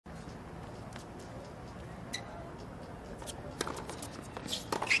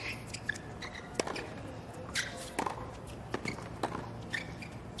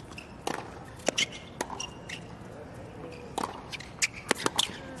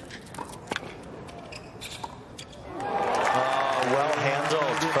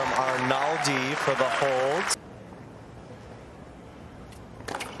from Arnaldi for the hold.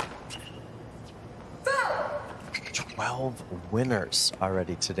 Foul. 12 winners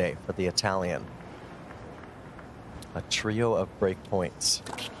already today for the Italian. A trio of break points.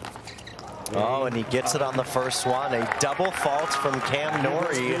 Oh, and he gets it on the first one. A double fault from Cam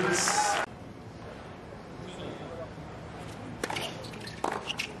Norrie.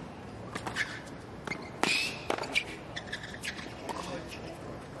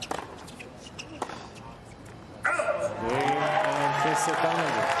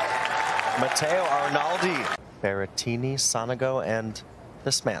 Matteo Arnaldi, Berrettini, Sonego, and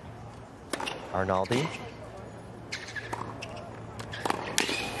this man, Arnaldi.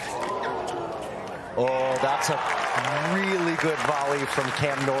 Oh, that's a really good volley from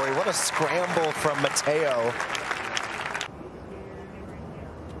Cam Norrie. What a scramble from Matteo.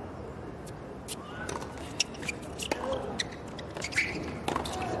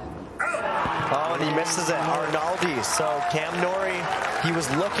 Oh, and he misses it, Arnaldi. So Cam Norrie, he was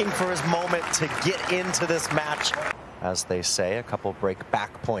looking for his moment to get into this match. As they say, a couple break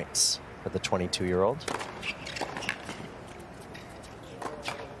back points for the 22-year-old.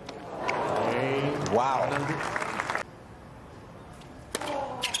 Wow.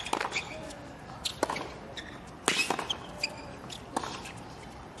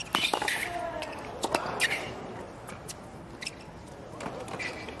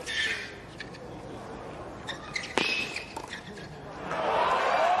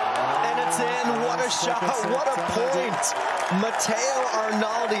 Shot, what a point. Matteo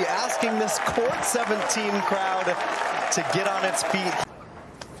Arnaldi asking this court 17 crowd to get on its feet.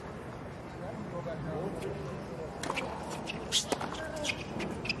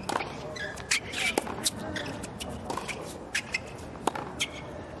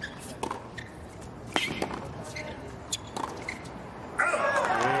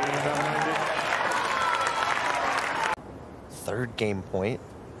 Third game point.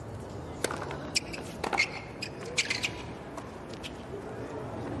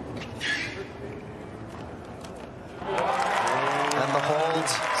 And the hold,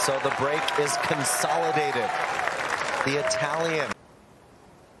 so the break is consolidated. The Italian.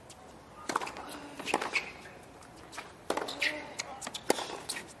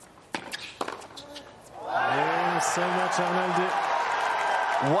 So much, Arnaldi.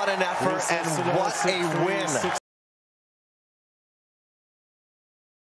 What an effort and what a win.